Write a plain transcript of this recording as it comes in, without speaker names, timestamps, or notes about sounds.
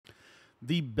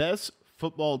The best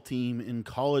football team in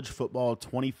college football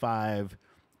 25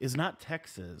 is not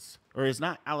Texas or is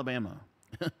not Alabama.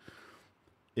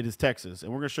 It is Texas,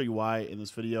 and we're going to show you why in this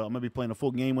video. I'm going to be playing a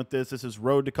full game with this. This is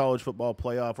Road to College Football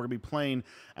Playoff. We're going to be playing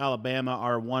Alabama,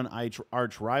 our one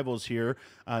arch rivals here.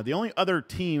 The only other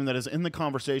team that is in the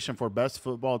conversation for best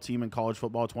football team in college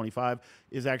football 25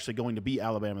 is actually going to be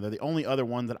Alabama. They're the only other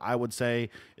one that I would say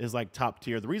is like top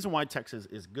tier. The reason why Texas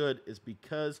is good is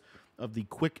because of the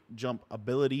quick jump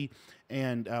ability,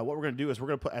 and what we're going to do is we're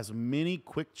going to put as many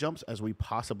quick jumps as we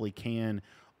possibly can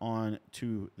on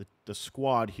to the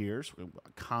squad here. So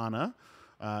Kana,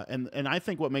 and I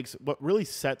think what really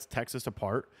sets Texas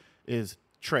apart is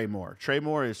Trey Moore. Trey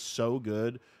Moore is so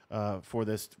good for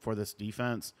this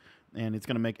defense, and it's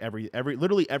going to make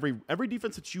literally every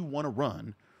defense that you want to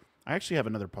run. I actually have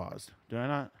another pause. Did I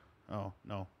not? Oh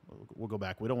no, we'll go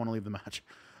back. We don't want to leave the match.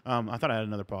 I thought I had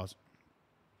another pause.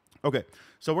 Okay,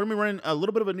 so we're going to be running a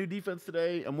little bit of a new defense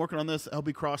today. I'm working on this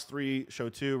LB Cross 3 Show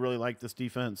 2. Really like this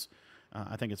defense.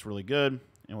 I think it's really good,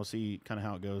 and we'll see kind of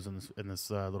how it goes in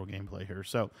this little gameplay here.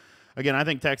 So, again, I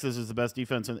think Texas is the best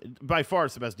defense, and by far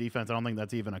it's the best defense. I don't think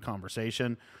that's even a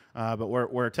conversation. But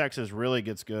where Texas really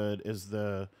gets good is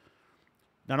not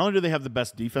only do they have the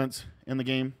best defense in the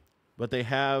game, but they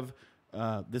have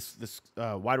this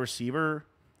wide receiver.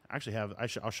 I'll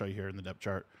show you here in the depth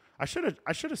chart. I should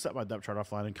have set my depth chart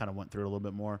offline and kind of went through it a little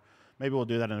bit more. Maybe we'll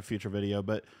do that in a future video,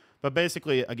 but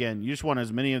basically, again, you just want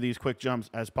as many of these quick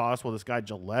jumps as possible. This guy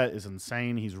Gillette is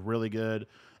insane. He's really good.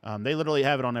 They literally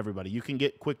have it on everybody. You can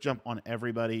get quick jump on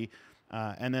everybody.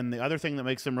 And then the other thing that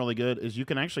makes him really good is you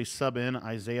can actually sub in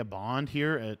Isaiah Bond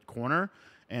here at corner,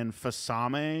 and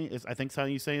Fasame is, I think, that's how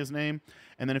you say his name.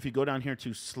 And then if you go down here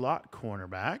to slot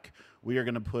cornerback, we are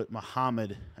going to put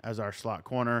Muhammad as our slot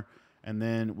corner. And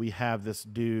then we have this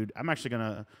dude. I'm actually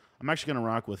gonna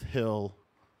rock with Hill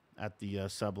at the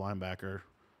sub linebacker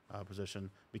position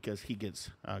because he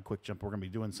gets quick jump. We're gonna be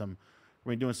doing some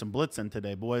blitzing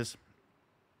today, boys.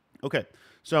 Okay,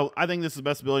 so I think this is the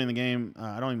best ability in the game.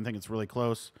 I don't even think it's really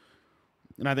close,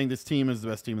 and I think this team is the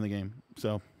best team in the game.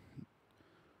 So,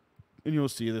 and you'll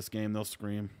see this game. They'll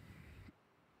scream.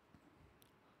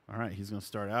 All right, he's gonna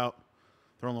start out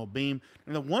throwing a little beam.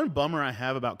 And the one bummer I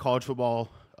have about college football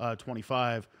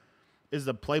 25 is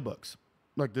the playbooks.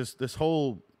 Like this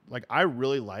whole, like, I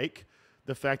really like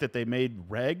the fact that they made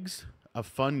regs a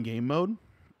fun game mode,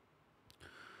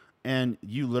 and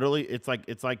you literally it's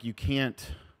like you can't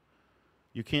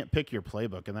pick your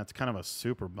playbook, and that's kind of a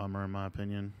super bummer in my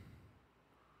opinion.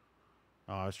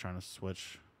 Oh, I was trying to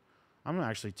switch. I'm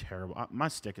actually terrible. My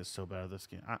stick is so bad at this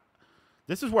game.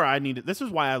 This is where I need it. This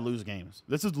is why I lose games.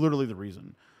 This is literally the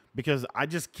reason, because I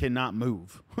just cannot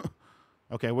move.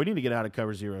 Okay, we need to get out of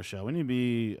cover 0 shell. We need to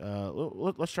be,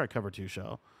 let's try cover 2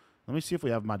 shell. Let me see if we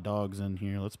have my dogs in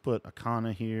here. Let's put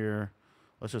Akana here.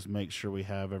 Let's just make sure we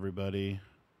have everybody.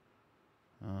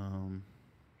 All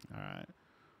right.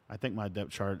 I think my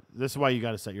depth chart, this is why you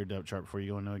got to set your depth chart before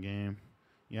you go into a game.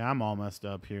 Yeah, I'm all messed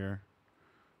up here.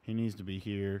 He needs to be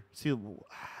here. See,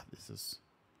 this is,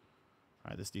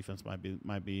 all right, this defense might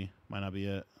not be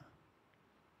it.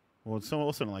 Well, it's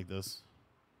something like this.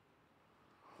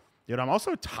 Dude, I'm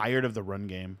also tired of the run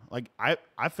game. Like, I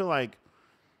feel like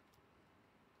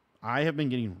I have been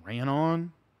getting ran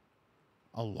on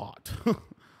a lot.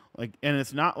 Like, and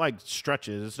it's not like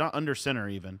stretches. It's not under center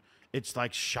even. It's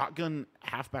like shotgun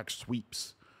halfback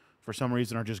sweeps for some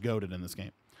reason are just goated in this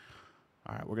game.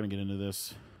 All right, we're going to get into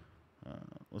this.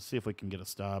 Let's see if we can get a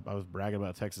stop. I was bragging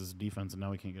about Texas' defense, and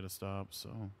now we can't get a stop.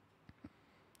 So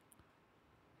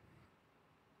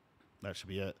that should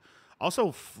be it.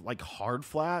 Also, like hard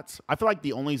flats. I feel like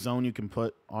the only zone you can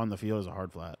put on the field is a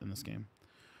hard flat in this game.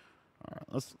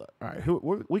 All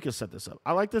right, we can set this up.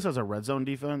 I like this as a red zone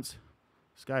defense.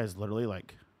 This guy is literally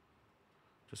like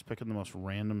just picking the most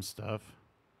random stuff.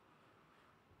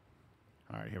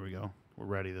 All right, here we go. We're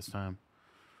ready this time.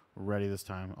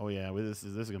 Oh yeah, this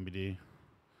is gonna be D.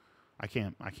 I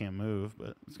can't move,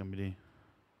 but it's gonna be D.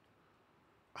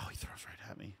 Oh, he throws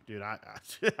right at me, dude. I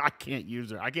can't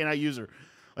use her. I cannot use her.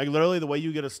 Like, literally, the way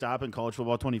you get a stop in college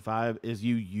football 25 is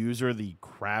you use her the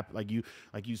crap. Like you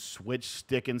switch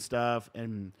stick and stuff.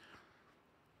 And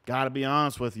gotta be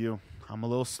honest with you, I'm a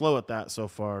little slow at that so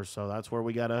far. So that's where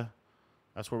we gotta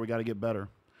get better.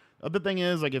 The other thing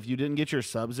is, like, if you didn't get your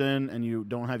subs in and you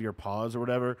don't have your pause or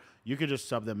whatever, you could just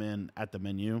sub them in at the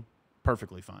menu,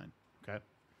 perfectly fine. Okay.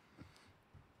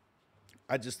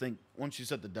 I just think once you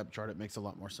set the depth chart, it makes a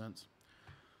lot more sense.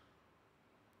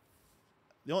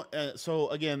 So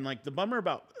again, like the bummer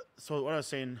about, so what I was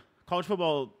saying, college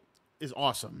football is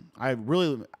awesome. I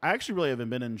actually really haven't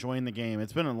been enjoying the game.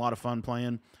 It's been a lot of fun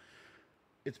playing.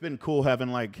 it's been cool having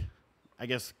like, I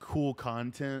guess, cool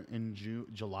content in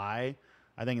July.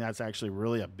 I think that's actually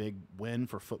really a big win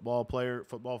for football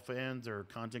fans or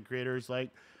content creators.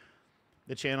 Like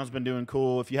the channel's been doing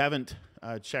cool. If you haven't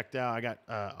checked out, I got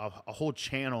a whole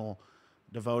channel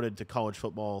devoted to college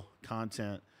football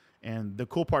content. And the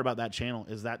cool part about that channel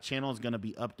is going to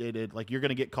be updated. Like you're going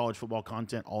to get college football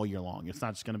content all year long. It's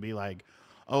not just going to be like,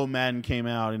 oh, Madden came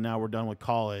out and now we're done with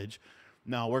college.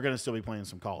 No, we're going to still be playing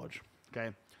some college.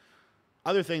 Okay.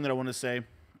 Other thing that I want to say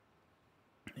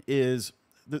is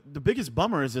the biggest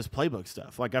bummer is this playbook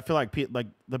stuff. Like I feel like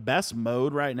the best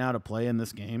mode right now to play in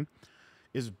this game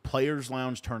is Players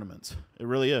Lounge tournaments. It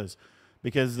really is.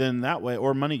 Because then that way,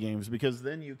 or money games, because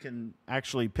then you can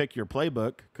actually pick your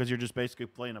playbook because you're just basically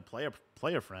playing a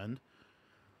player friend.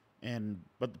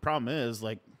 But the problem is,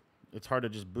 like, it's hard to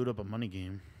just boot up a money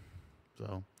game.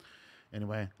 So,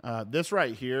 anyway, this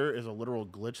right here is a literal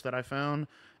glitch that I found,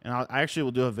 and I actually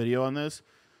will do a video on this.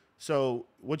 So,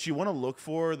 what you want to look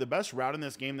for, the best route in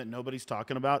this game that nobody's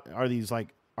talking about are these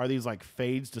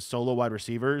fades to solo wide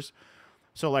receivers.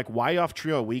 So, like, Y off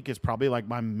trio weak is probably like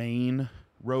my main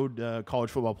road college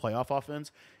football playoff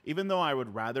offense. Even though I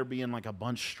would rather be in like a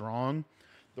bunch strong,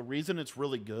 the reason it's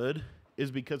really good is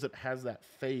because it has that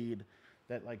fade,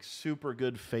 that like super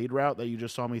good fade route that you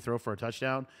just saw me throw for a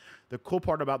touchdown. The cool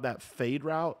part about that fade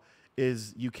route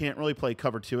is you can't really play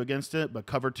cover 2 against it, but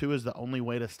cover 2 is the only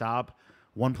way to stop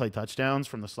one play touchdowns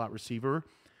from the slot receiver.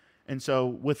 And so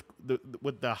with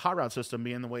the hot route system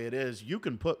being the way it is, you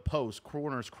can put posts,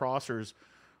 corners, crossers,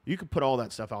 you can put all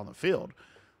that stuff out on the field.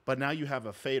 But now you have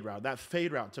a fade route. That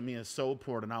fade route to me is so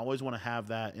important. I always want to have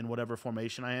that in whatever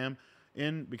formation I am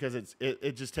in because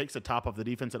it just takes the top off the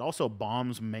defense. It also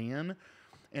bombs man,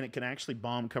 and it can actually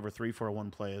bomb cover 3 for a one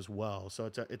play as well. So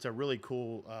it's a really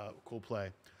cool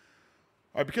play.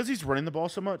 All right, because he's running the ball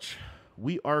so much,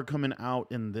 we are coming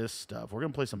out in this stuff. We're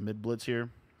gonna play some mid blitz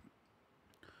here.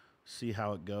 See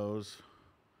how it goes.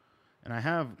 And I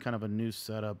have kind of a new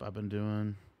setup I've been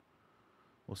doing.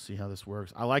 We'll see how this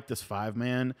works. I like this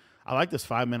 5-man. I like this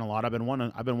 5-man a lot. I've been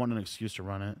wanting an excuse to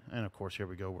run it. And of course, here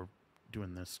we go. We're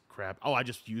doing this crap. Oh, I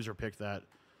just user picked that.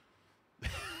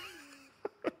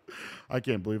 I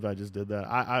can't believe I just did that.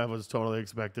 I was totally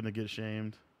expecting to get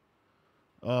shamed.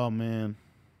 Oh man.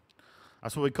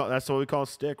 That's what we call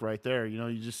stick right there. You know,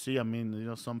 you just see, I mean, you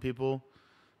know, some people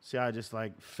see I just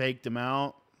like faked them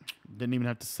out. Didn't even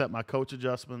have to set my coach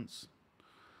adjustments.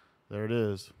 There it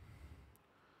is.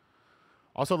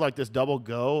 Also, like this double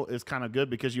go is kind of good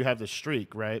because you have the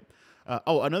streak, right?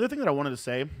 Another thing that I wanted to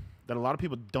say that a lot of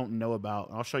people don't know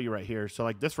about, I'll show you right here. So,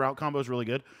 like this route combo is really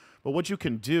good. But what you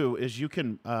can do is you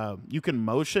can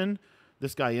motion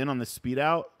this guy in on the speed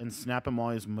out and snap him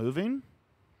while he's moving.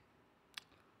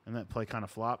 And that play kind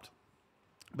of flopped.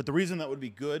 But the reason that would be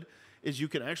good is you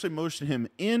can actually motion him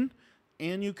in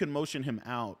and you can motion him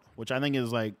out, which I think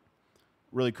is like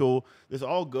really cool. This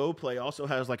all go play also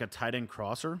has like a tight end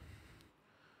crosser.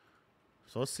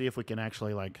 So let's see if we can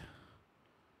actually let's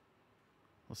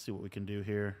see what we can do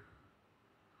here.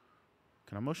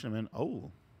 Can I motion him in?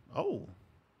 Oh. All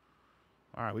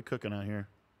right, we cooking out here.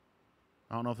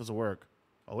 I don't know if this will work.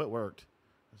 Oh, it worked.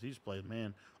 He just played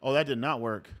man. Oh, that did not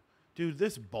work. Dude,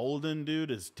 this Bolden dude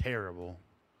is terrible.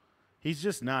 He's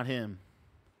just not him.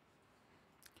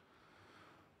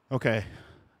 Okay.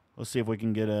 Let's see if we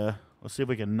can let's see if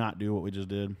we can not do what we just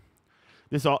did.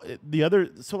 So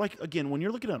like again, when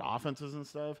you're looking at offenses and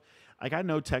stuff, like I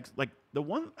know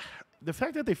the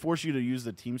fact that they force you to use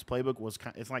the team's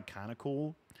playbook it's like kind of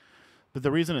cool, but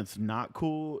the reason it's not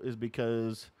cool is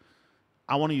because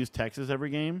I want to use Texas every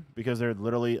game because they're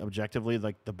literally objectively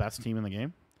like the best team in the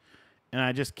game, and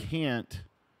I just can't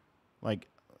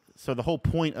so the whole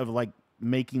point of like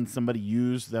making somebody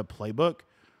use the playbook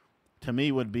to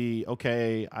me would be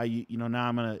okay.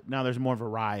 Now there's more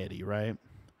variety, right?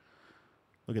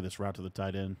 Look at this route to the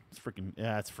tight end. It's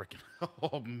freaking.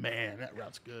 Oh man, that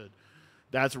route's good.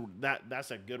 That's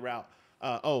a good route.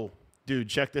 Dude,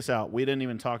 check this out. We didn't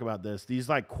even talk about this. These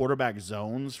like quarterback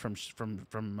zones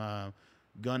from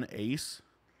Gun Ace.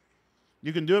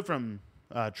 You can do it from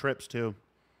Trips too.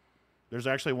 There's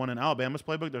actually one in Alabama's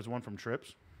playbook. There's one from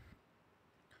Trips.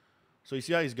 So you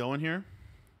see how he's going here?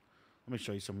 Let me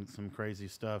show you some crazy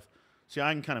stuff. See,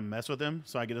 I can kind of mess with him,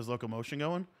 so I get his locomotion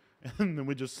going. And then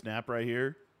we just snap right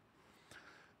here.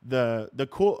 The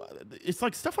cool, it's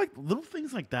like stuff like little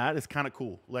things like that is kind of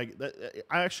cool. Like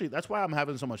that's why I'm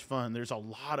having so much fun. There's a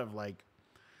lot of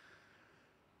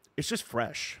it's just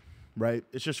fresh, right?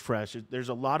 It's just fresh. There's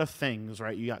a lot of things,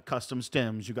 right? You got custom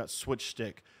stems, you got switch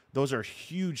stick. Those are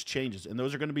huge changes, and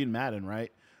those are going to be in Madden,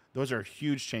 right? Those are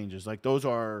huge changes. Like those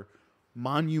are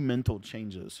monumental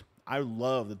changes. I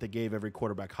love that they gave every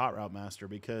quarterback hot route master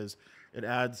because it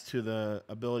adds to the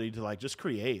ability to like just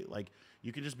create. Like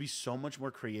you can just be so much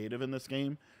more creative in this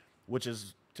game, which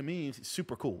is to me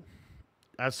super cool.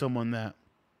 As someone that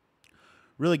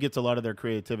really gets a lot of their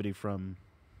creativity from,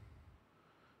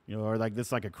 or like this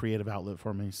is like a creative outlet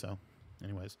for me. So,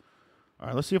 anyways, all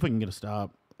right, let's see if we can get a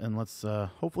stop, and let's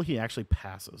hopefully he actually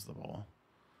passes the ball.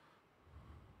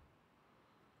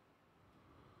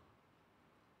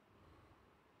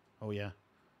 Oh, yeah.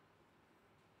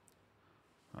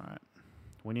 All right.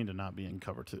 We need to not be in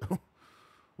cover 2.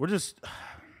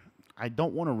 I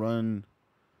don't want to run.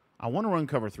 I want to run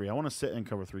cover 3. I want to sit in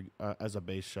cover 3 as a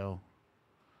base shell.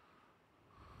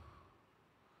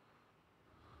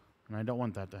 And I don't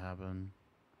want that to happen.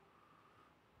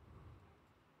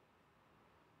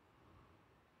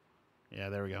 Yeah,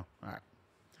 there we go. All right.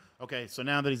 Okay, so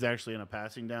now that he's actually in a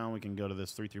passing down, we can go to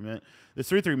this 3-3 mint.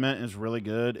 This 3-3 mint is really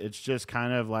good. It's just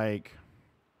kind of like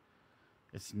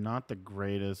it's not the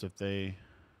greatest if they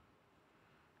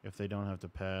don't have to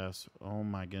pass. Oh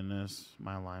my goodness,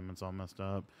 my alignment's all messed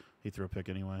up. He threw a pick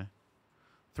anyway.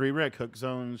 3 rec hook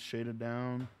zones shaded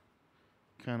down.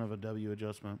 Kind of a W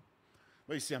adjustment.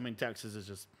 But you see, I mean, Texas is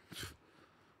just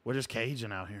we're just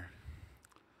caging out here.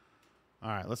 All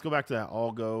right, let's go back to that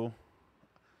all go.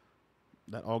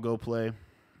 That all go play.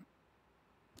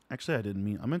 Actually,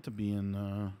 I meant to be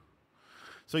in.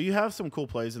 So you have some cool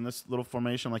plays in this little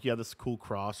formation. Like you have this cool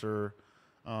crosser.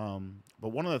 But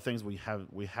one of the things we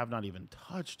have not even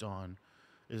touched on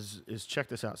is check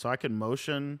this out. So I can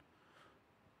motion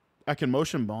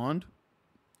Bond,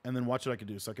 and then watch what I can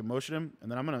do. So I can motion him,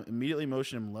 and then I'm gonna immediately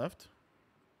motion him left.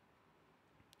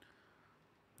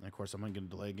 And of course, I'm going to get a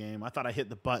delay game. I thought I hit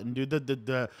the button, dude.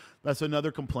 That's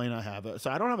another complaint I have.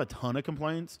 So I don't have a ton of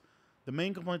complaints. The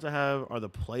main complaints I have are the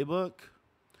playbook.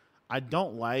 I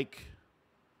don't like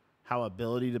how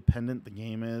ability dependent the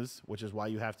game is, which is why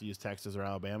you have to use Texas or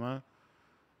Alabama.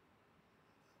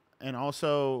 And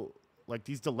also, like,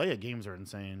 these delay games are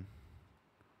insane.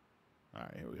 All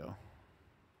right, here we go.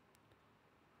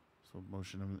 So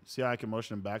motion him. See how I can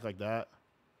motion him back like that?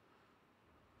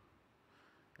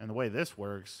 And the way this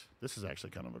works, this is actually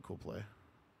kind of a cool play.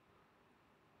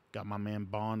 Got my man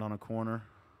Bond on a corner.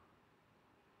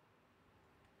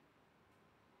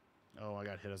 Oh, I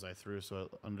got hit as I threw,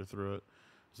 so I underthrew it. It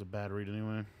was a bad read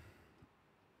anyway.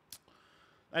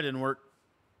 That didn't work.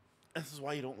 This is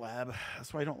why you don't lab.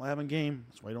 That's why you don't lab in game.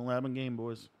 That's why you don't lab in game,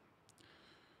 boys.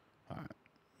 All right.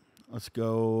 Let's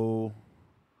go.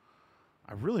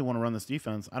 I really want to run this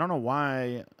defense. I don't know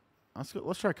why.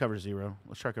 Let's try cover 0.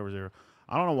 Let's try cover 0.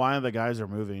 I don't know why the guys are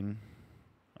moving.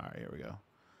 All right, here we go.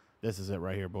 This is it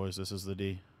right here, boys. This is the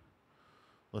D.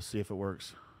 Let's see if it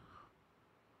works.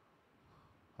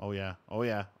 Oh, yeah. Oh,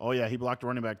 yeah. Oh, yeah. He blocked a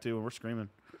running back, too, and we're screaming.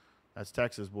 That's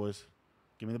Texas, boys.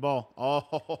 Give me the ball.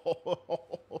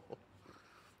 Oh,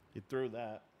 he threw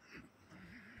that.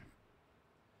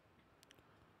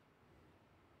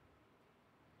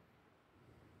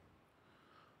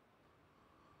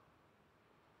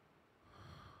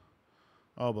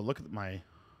 Oh, but look at my...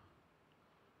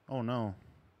 Oh, no.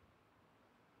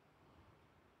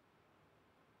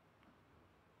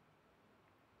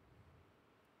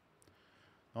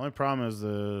 The only problem is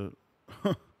the...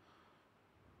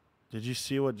 Did you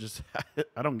see what just happened?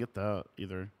 I don't get that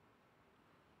either.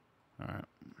 All right.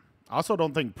 I also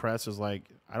don't think press is like...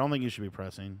 I don't think you should be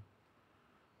pressing.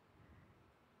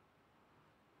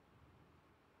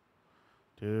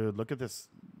 Dude, look at this.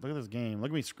 Look at this game.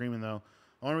 Look at me screaming, though.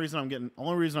 Only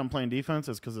reason I'm playing defense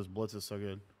is because this blitz is so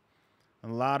good.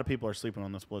 And a lot of people are sleeping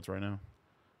on this blitz right now.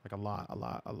 Like a lot. All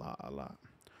right,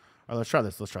 let's try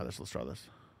this.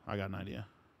 I got an idea.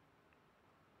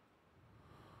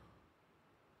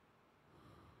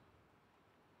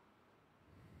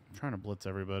 I'm trying to blitz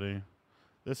everybody.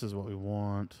 This is what we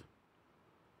want.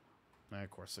 And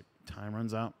of course, the time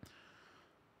runs out.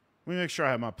 Let me make sure I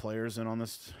have my players in on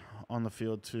the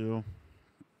field too.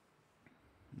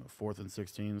 4th and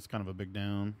 16. It's kind of a big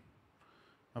down.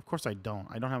 Of course I don't.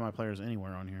 I don't have my players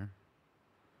anywhere on here.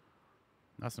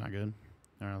 That's not good.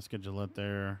 All right, let's get Gillette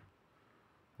there.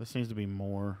 This needs to be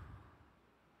more.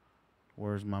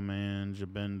 Where's my man?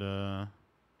 Jabenda.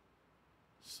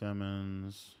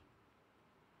 Simmons.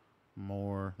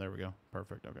 More. There we go.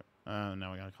 Perfect. Okay.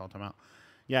 Now we got to call timeout.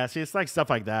 Yeah, see, it's like stuff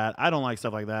like that. I don't like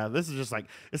stuff like that. This is just like,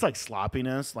 it's like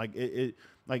sloppiness. Like,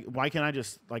 like, why can't I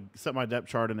just, like, set my depth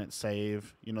chart and it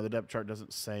save? You know, the depth chart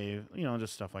doesn't save. You know,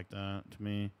 just stuff like that, to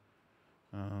me,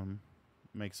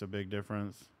 makes a big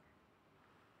difference.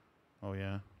 Oh,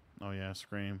 yeah. Oh, yeah,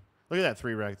 scream. Look at that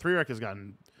 3-rec. 3-rec has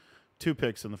gotten 2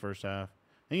 picks in the first half.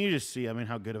 And you just see, I mean,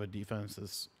 how good of a defense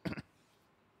this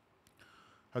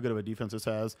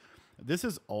has. This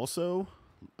is also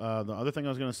the other thing I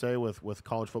was going to say with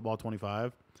college football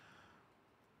 25.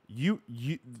 You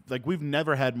like we've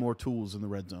never had more tools in the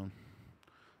red zone.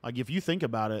 Like if you think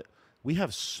about it, we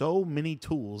have so many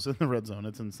tools in the red zone.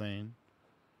 It's insane.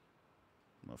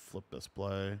 I'm gonna flip this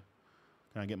play.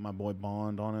 Can I get my boy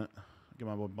Bond on it? Get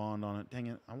my boy Bond on it. Dang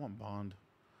it, I want Bond.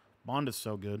 Bond is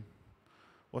so good.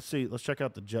 Let's see. Let's check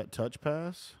out the jet touch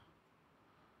pass.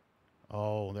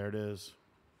 Oh, there it is.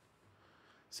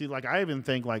 See, like I even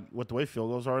think like with the way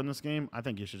field goals are in this game, I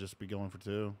think you should just be going for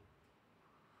 2.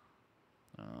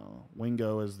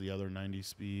 Wingo is the other 90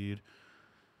 speed.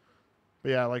 But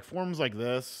yeah, like forms like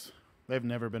this, they've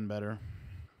never been better.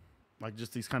 Like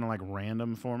just these kind of like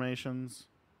random formations.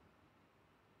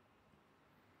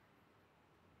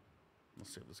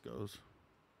 Let's see if this goes.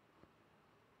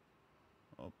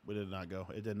 Oh, we did not go.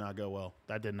 It did not go well.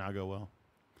 That did not go well.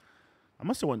 I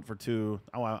must have went for 2.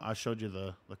 Oh, I showed you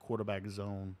the quarterback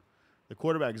zone. The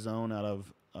quarterback zone out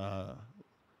of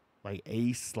like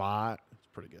a slot. It's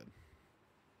pretty good.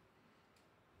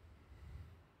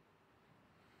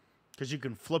 Because you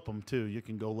can flip them, too. You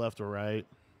can go left or right.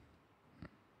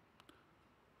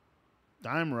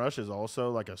 Dime rush is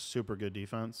also like a super good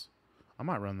defense. I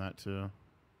might run that, too.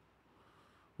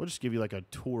 We'll just give you like a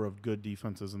tour of good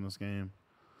defenses in this game.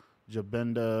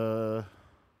 Jabenda,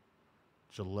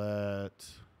 Gillette,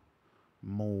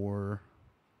 Moore,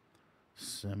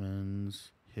 Simmons,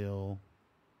 Hill.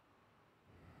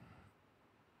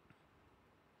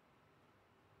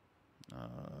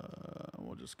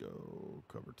 We'll just go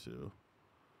cover 2.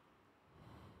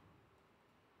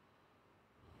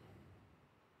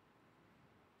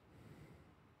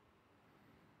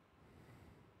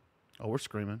 Oh, we're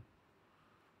screaming.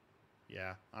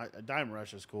 Yeah, dime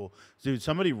rush is cool, dude.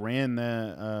 Somebody ran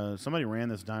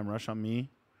this dime rush on me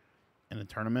in a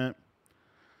tournament,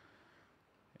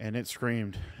 and it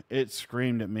screamed. It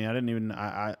screamed at me. I didn't even.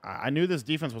 I knew this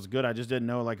defense was good. I just didn't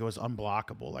know like it was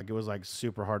unblockable. Like it was like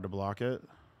super hard to block it.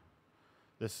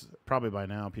 This probably by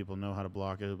now people know how to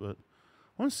block it, but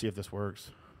I want to see if this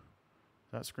works.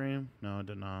 Did that scream? No, it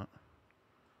did not.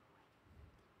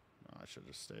 No, I should have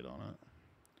just stayed on it.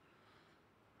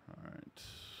 All right.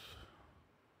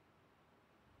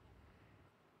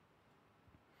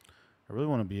 I really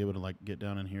want to be able to like get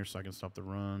down in here so I can stop the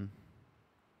run.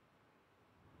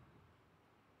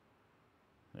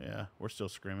 Yeah, we're still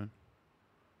screaming.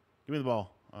 Give me the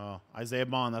ball. Isaiah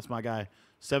Bond, that's my guy.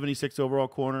 76 overall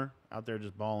corner, out there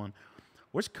just balling.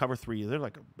 Where's cover 3? Is there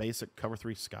like a basic cover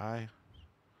 3 sky?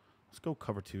 Let's go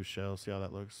cover 2 shell, see how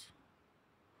that looks.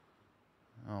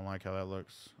 I don't like how that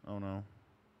looks. Oh, no.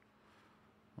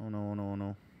 Oh, no, oh, no, oh,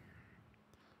 no.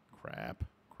 Crap.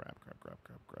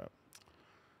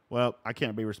 Well, I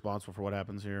can't be responsible for what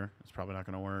happens here. It's probably not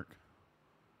going to work.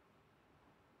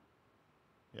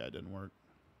 Yeah, it didn't work.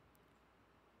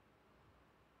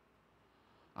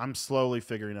 I'm slowly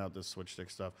figuring out this switch stick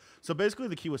stuff. So basically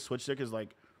the key with switch stick is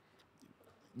like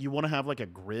you want to have like a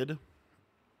grid,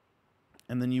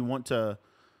 and then you want to,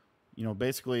 you know,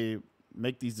 basically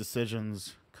make these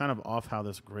decisions kind of off how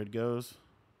this grid goes.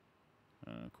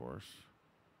 Of course.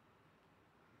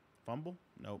 Fumble?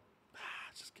 Nope.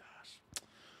 Just gosh.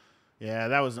 Yeah,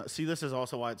 that was. See, this is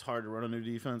also why it's hard to run a new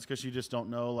defense, because you just don't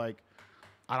know. Like,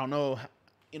 I don't know.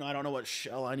 You know, I don't know what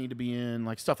shell I need to be in,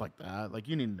 like stuff like that. Like,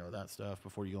 you need to know that stuff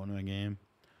before you go into a game.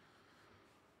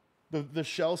 The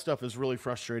shell stuff is really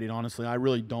frustrating, honestly. I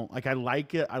really don't like. I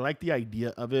like it. I like the idea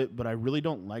of it, but I really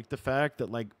don't like the fact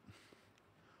that like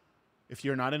if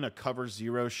you're not in a cover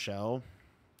 0 shell,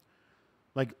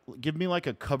 like give me like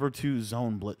a cover 2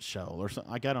 zone blitz shell or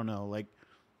something. Like, I don't know. Like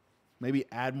maybe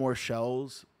add more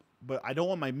shells, but I don't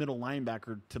want my middle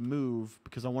linebacker to move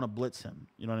because I want to blitz him.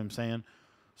 You know what I'm saying?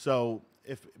 So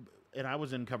and I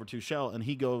was in cover 2 shell and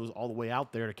he goes all the way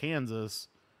out there to Kansas.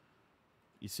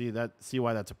 You see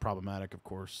why that's a problematic, of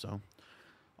course. So,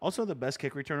 also the best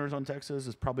kick returners on Texas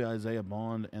is probably Isaiah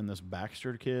Bond and this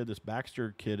Baxter kid. This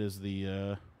Baxter kid is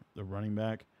the running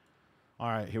back. All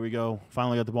right, here we go.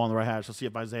 Finally got the ball in the right hatch. Let's see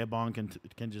if Isaiah Bond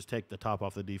can just take the top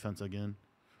off the defense again.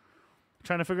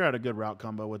 Trying to figure out a good route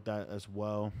combo with that as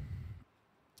well.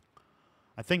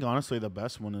 I think honestly the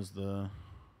best one is the.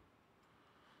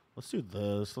 Let's do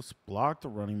this. Let's block the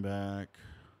running back.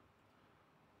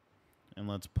 And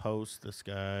let's post this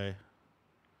guy.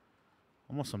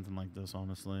 Almost something like this,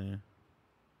 honestly.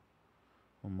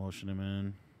 We'll motion him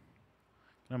in.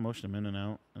 Can I motion him in and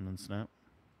out and then snap?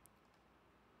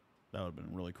 That would have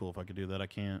been really cool if I could do that. I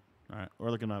can't. All right, we're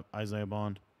looking at Isaiah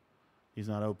Bond. He's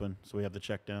not open, so we have the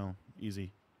check down.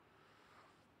 Easy.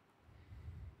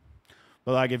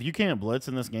 But like, if you can't blitz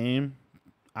in this game,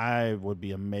 I would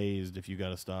be amazed if you got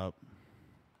to stop.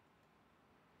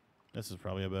 This is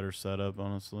probably a better setup,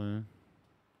 honestly.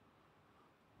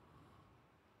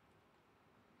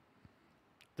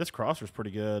 This crosser's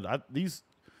pretty good. I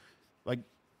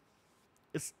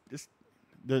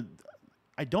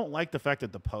don't like the fact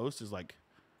that the post is like,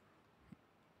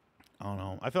 I don't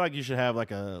know. I feel like you should have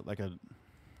like a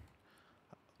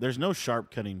there's no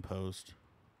sharp cutting post.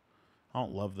 I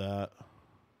don't love that.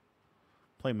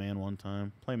 Play man one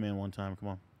time. Play man one time. Come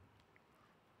on.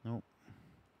 Nope.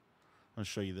 I'm gonna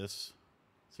show you this.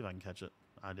 See if I can catch it.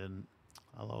 I didn't.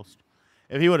 I lost.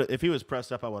 If he was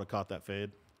pressed up, I would have caught that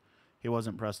fade. He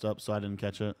wasn't pressed up, so I didn't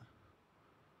catch it.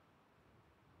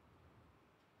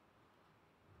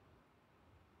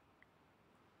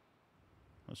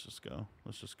 Let's just go.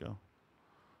 Let's just go.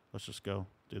 Let's just go.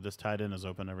 Dude, this tight end is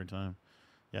open every time.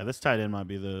 Yeah, this tight end might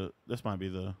be the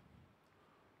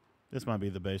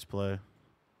base play.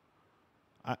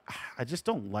 I just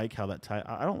don't like how that tight.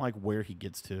 I don't like where he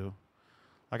gets to.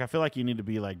 Like, I feel like you need to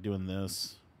be like doing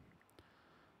this.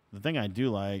 The thing I do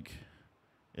like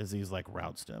is these like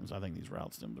route stems. I think these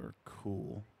route stems are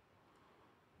cool.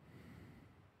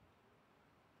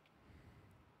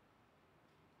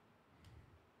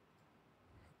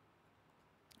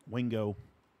 Wingo.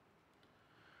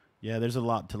 Yeah, there's a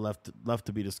lot left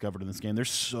to be discovered in this game. There's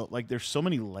so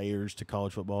many layers to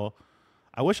college football.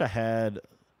 I wish I had,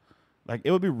 like,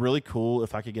 it would be really cool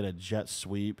if I could get a jet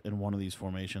sweep in one of these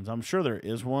formations. I'm sure there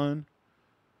is one,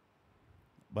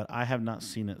 but I have not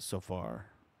seen it so far.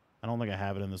 I don't think I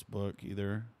have it in this book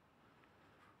either.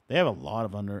 They have a lot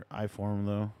of under I form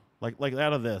though. Like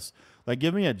out of this. Like,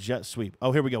 give me a jet sweep.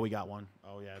 Oh, here we go. We got one.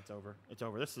 Oh yeah, it's over. It's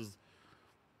over. This is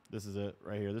it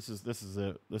right here. This is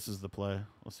it. This is the play.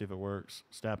 Let's see if it works.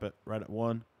 Snap it right at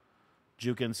one.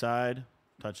 Juke inside.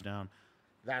 Touchdown.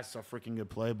 That's a freaking good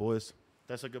play, boys.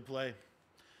 That's a good play.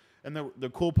 And the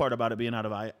cool part about it being out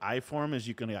of I form is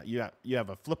you have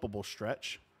a flippable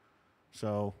stretch.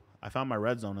 So I found my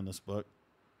red zone in this book.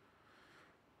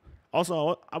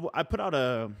 Also, I put out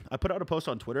a post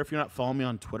on Twitter. If you're not following me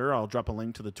on Twitter, I'll drop a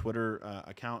link to the Twitter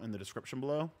account in the description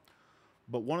below.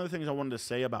 But one of the things I wanted to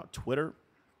say about Twitter,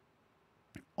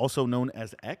 also known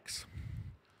as X.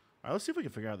 All right, let's see if we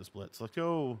can figure out this blitz. Let's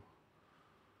go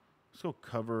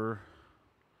cover.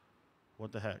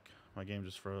 What the heck? My game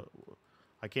just froze.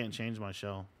 I can't change my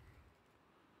shell.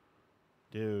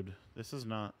 Dude, this is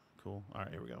not cool. All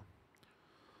right, here we go.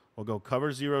 We'll go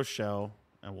cover 0 shell,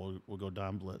 and we'll go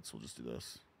dime blitz. We'll just do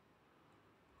this.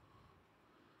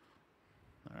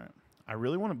 All right. I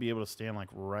really want to be able to stand like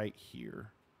right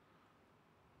here.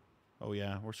 Oh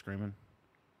yeah, we're screaming.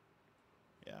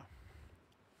 Yeah.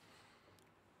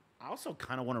 I also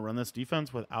kind of want to run this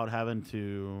defense without having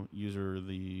to use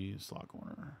the slot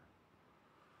corner.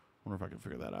 Wonder if I can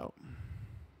figure that out.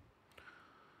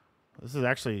 This is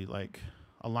actually, like,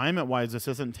 alignment-wise, this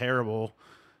isn't terrible.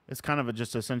 It's kind of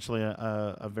just essentially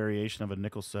a variation of a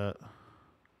nickel set.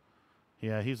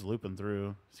 Yeah, he's looping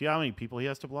through. See how many people he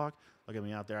has to block? Look at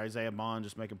me out there. Isaiah Bond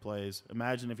just making plays.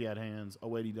 Imagine if he had hands. Oh,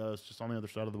 wait, he does. Just on the other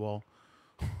side of the ball.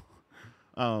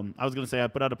 I was going to say, I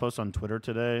put out a post on Twitter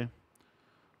today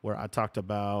where I talked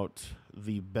about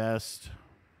the best,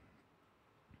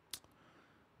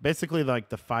 basically like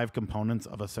the 5 components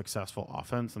of a successful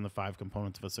offense and the 5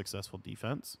 components of a successful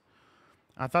defense.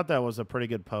 I thought that was a pretty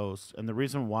good post. And the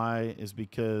reason why is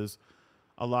because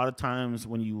a lot of times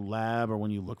when you lab or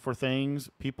when you look for things,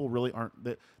 people really aren't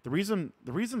the reason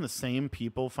the same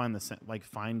people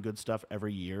find good stuff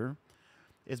every year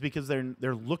is because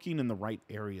they're looking in the right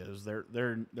areas.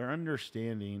 They're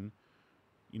understanding,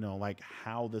 like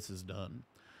how this is done.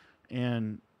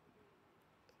 And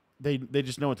they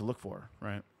just know what to look for,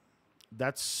 right?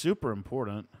 That's super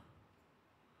important.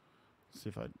 Let's see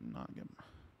if I not get.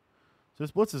 So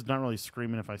this blitz is not really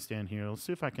screaming if I stand here. Let's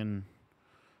see if I can.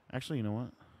 Actually, you know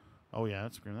what? Oh yeah,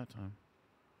 it screamed that time.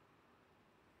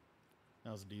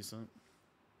 That was decent.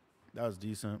 That was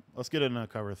decent. Let's get in a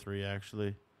cover 3.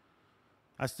 Actually,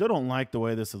 I still don't like the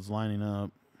way this is lining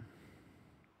up.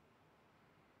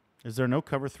 Is there no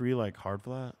cover 3 like hard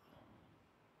flat?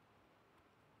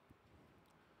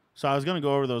 So I was going to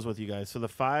go over those with you guys. So the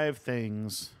 5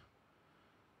 things,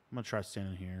 I'm going to try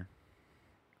standing here.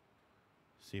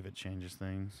 See if it changes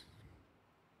things.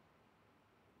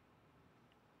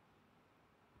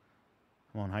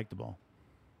 Come on, hike the ball.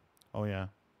 Oh, yeah.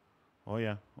 Oh,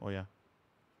 yeah. Oh, yeah.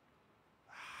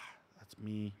 That's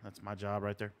me. That's my job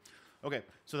right there. Okay,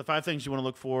 so the 5 things you want to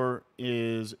look for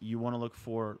is you want to look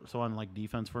for, so on like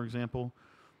defense, for example,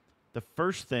 the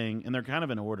first thing, and they're kind of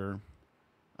in order,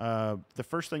 the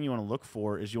first thing you want to look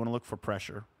for is you want to look for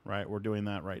pressure, right? We're doing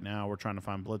that right now. We're trying to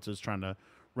find blitzes, trying to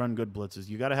run good blitzes.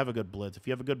 You got to have a good blitz. If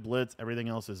you have a good blitz, everything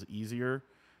else is easier.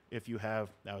 If you have,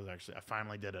 that was actually, I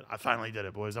finally did it. I finally did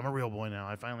it, boys. I'm a real boy now.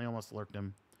 I finally almost lurked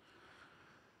him.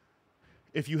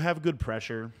 If you have good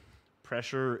pressure,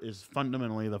 pressure is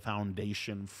fundamentally the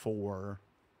foundation for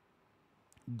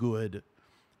good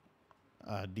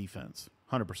defense.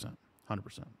 100%.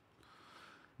 100%.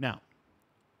 Now,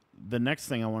 the next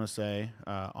thing I want to say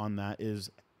on that is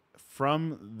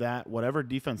from that, whatever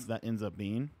defense that ends up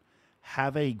being,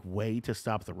 have a way to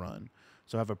stop the run.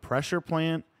 So have a pressure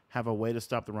plan, have a way to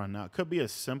stop the run. Now, it could be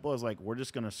as simple as, like, we're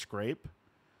just going to scrape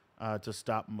to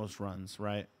stop most runs,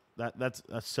 right? That's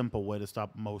a simple way to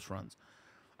stop most runs.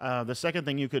 The second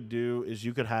thing you could do is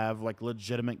you could have, like,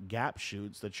 legitimate gap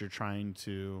shoots that you're trying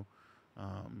to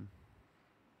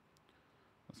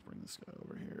let's bring this guy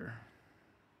over here.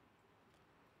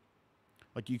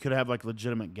 Like, you could have, like,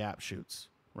 legitimate gap shoots,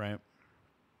 right?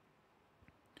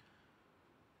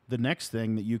 The next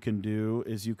thing that you can do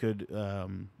is you could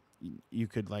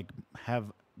like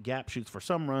have gap shoots for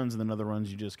some runs, and then other runs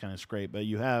you just kind of scrape. But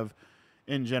you have,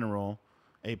 in general,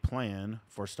 a plan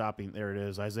for stopping. There it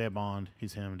is, Isaiah Bond.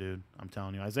 He's him, dude. I'm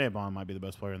telling you, Isaiah Bond might be the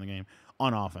best player in the game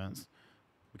on offense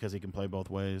because he can play both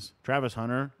ways. Travis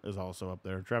Hunter is also up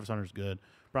there. Travis Hunter's good.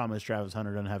 Problem is Travis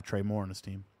Hunter doesn't have Trey Moore on his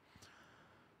team.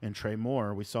 And Trey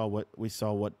Moore, we saw what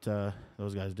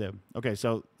those guys did. Okay,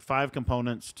 so 5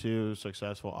 components to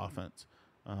successful offense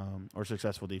or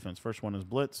successful defense. First one is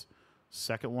blitz.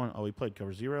 Second one, he played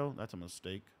cover 0. That's a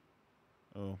mistake.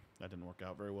 Oh, that didn't work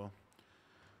out very well.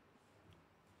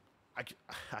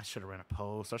 I should have ran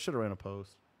a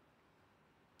post.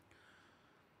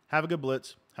 Have a good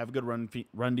blitz. Have a good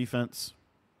run defense.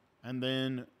 And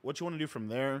then what you want to do from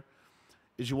there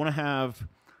is you want to have,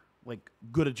 like,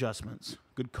 good adjustments,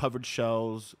 good coverage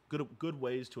shells, good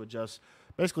ways to adjust.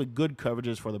 Basically, good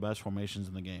coverages for the best formations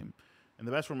in the game. And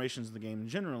the best formations in the game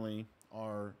generally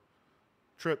are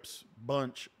trips,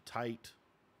 bunch, tight,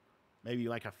 maybe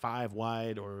like a 5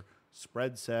 wide or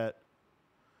spread set.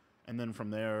 And then from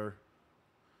there,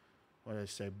 what did I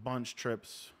say? Bunch,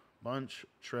 trips,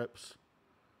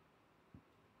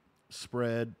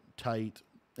 spread, tight,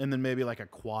 and then maybe like a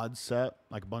quad set,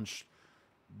 like bunch,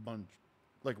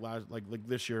 like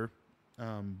this year,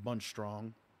 bunch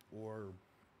strong, or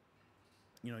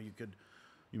you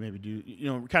maybe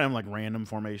do kind of like random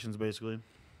formations basically.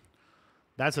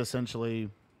 That's essentially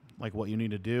like what you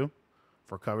need to do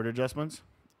for coverage adjustments.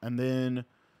 And then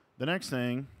the next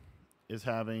thing is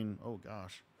having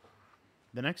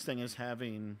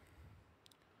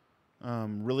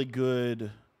really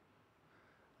good.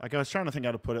 Like, I was trying to think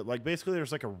how to put it. Like, basically,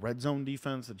 there's like a red zone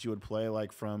defense that you would play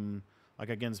like from like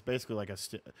against basically like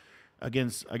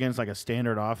against like a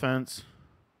standard offense.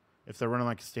 If they're running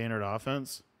like a standard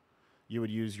offense, you would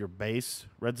use your base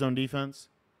red zone defense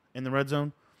in the red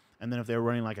zone. And then if they were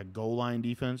running like a goal line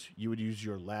defense, you would use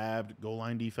your labbed goal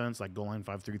line defense, like goal line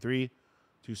 5-3-3,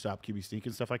 to stop QB sneak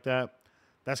and stuff like that.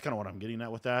 That's kind of what I'm getting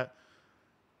at with that.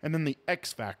 And then the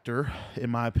X factor,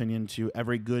 in my opinion, to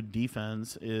every good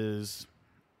defense is,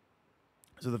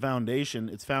 so the foundation,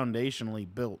 it's foundationally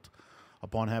built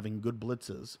upon having good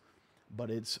blitzes, but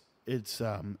it's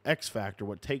X factor.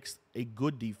 What takes a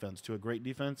good defense to a great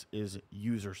defense is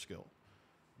user skill,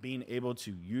 being able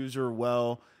to user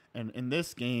well. And in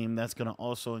this game, that's going to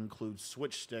also include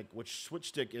switch stick, which switch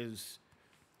stick is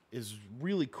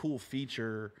really cool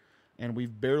feature, and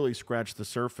we've barely scratched the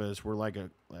surface. We're like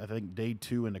I think day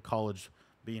 2 into college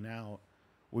being out.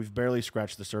 We've barely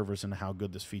scratched the surface into how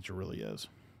good this feature really is.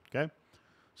 Okay,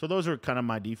 so those are kind of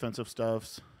my defensive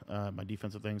stuffs, my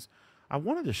defensive things. I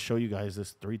wanted to show you guys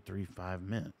this 3-3-5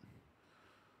 mint.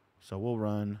 So we'll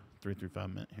run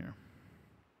 3-3-5 mint here.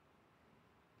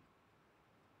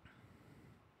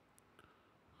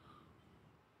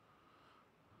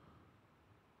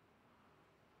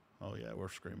 Oh, yeah, we're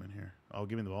screaming here. Oh,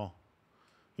 give me the ball.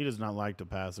 He does not like to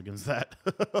pass against that.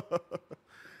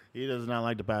 He does not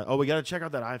like to pass. Oh, we got to check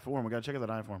out that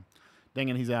I-form. Dang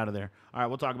it, he's out of there. All right,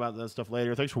 we'll talk about that stuff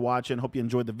later. Thanks for watching. Hope you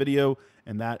enjoyed the video.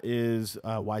 And that is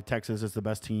why Texas is the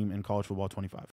best team in college football 25.